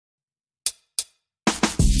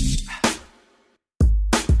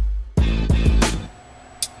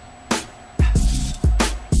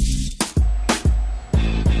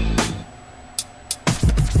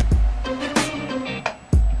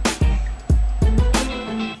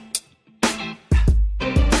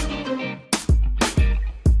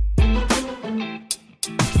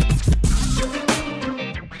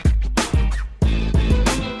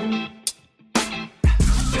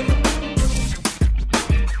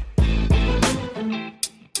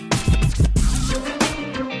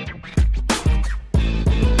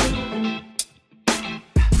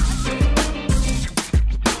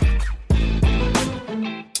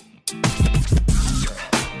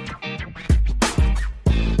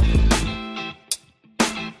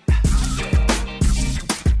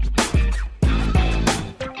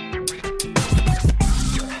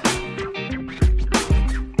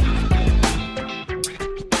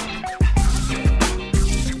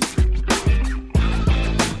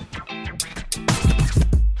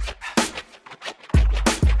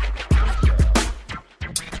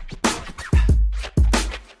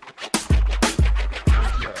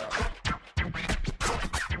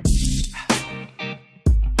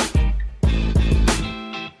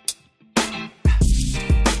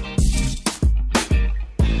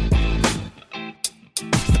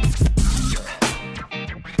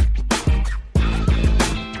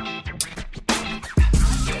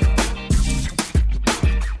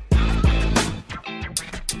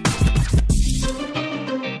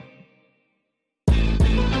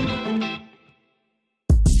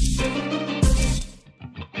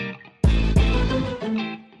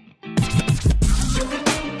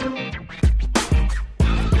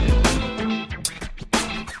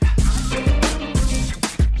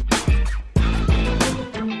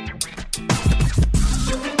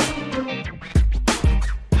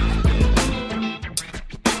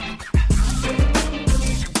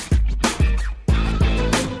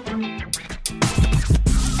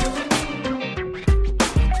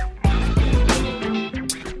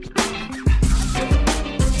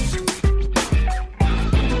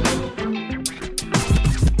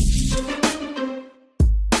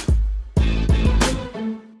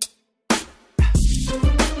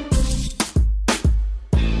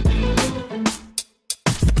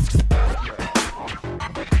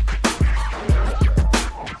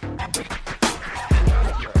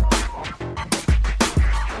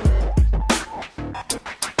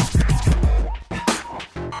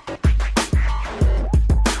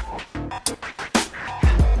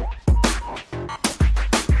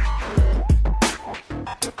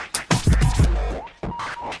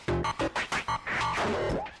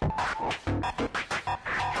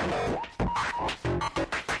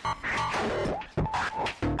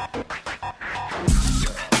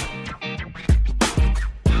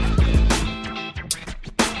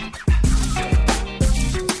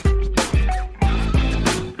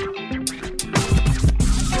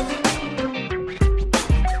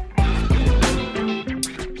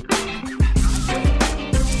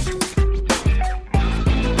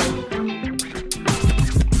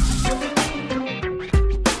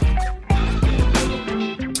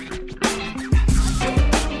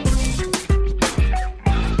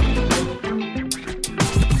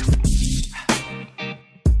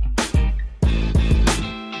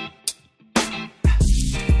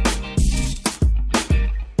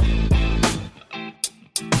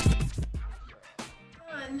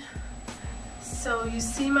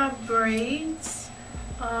braids.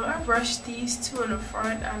 I brushed these two in the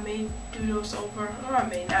front. I may do those over, or I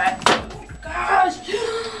may not. Oh gosh,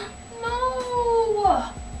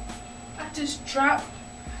 no! I just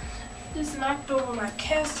knocked over my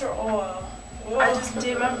castor oil. I just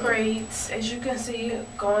did my braids, as you can see,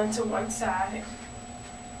 going to one side.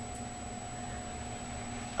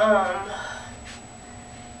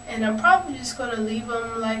 And I'm probably just gonna leave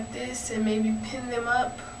them like this and maybe pin them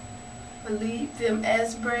up, or leave them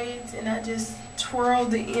as braids, and I just twirl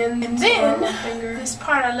the end. And then this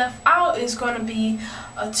part I left out is gonna be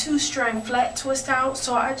a 2-strand flat twist out.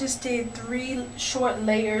 So I just did 3 short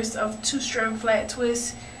layers of 2-strand flat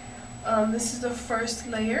twist. This is the first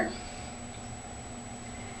layer.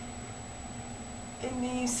 And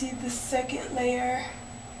then you see the second layer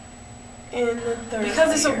and the third.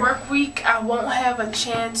 Because it's a work week, I won't have a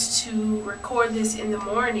chance to record this in the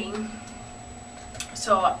morning.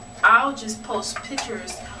 So I'll just post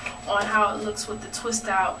pictures on how it looks with the twist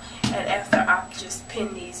out, and after I just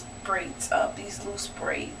pin these braids up, these loose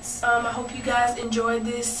braids. I hope you guys enjoyed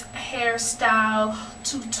this hairstyle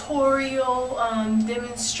tutorial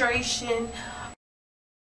demonstration.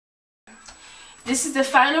 This is the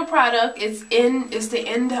final product. It's the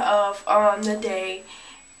end of the day,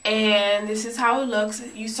 and this is how it looks.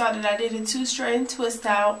 You saw that I did a 2-strand twist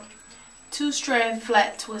out, 2-strand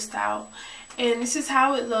flat twist out, and this is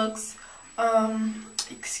how it looks.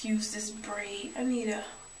 Excuse this braid. I need a.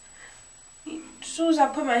 As soon as I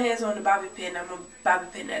put my hands on the bobby pin, I'm gonna bobby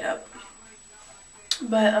pin that up.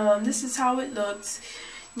 But this is how it looks.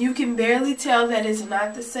 You can barely tell that it's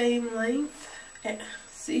not the same length.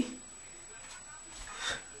 See?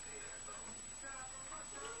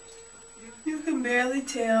 You can barely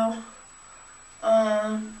tell,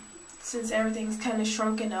 since everything's kind of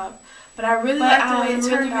shrunken up. But I really like the way it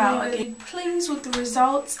turned out. I'm pleased with the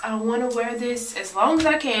results. I want to wear this as long as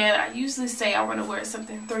I can. I usually say I want to wear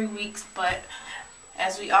something 3 weeks, but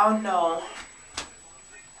as we all know,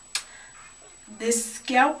 this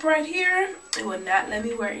scalp right here, it would not let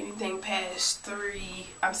me wear anything past 2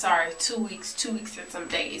 weeks, 2 weeks and some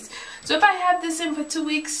days. So if I have this in for 2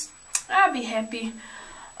 weeks, I'll be happy.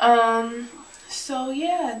 So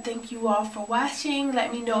yeah, thank you all for watching.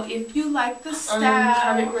 Let me know if you like the style.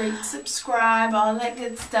 Comment, rate, subscribe, all that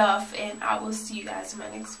good stuff, and I will see you guys in my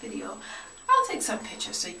next video. I'll take some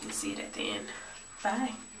pictures so you can see it at the end.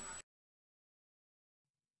 Bye.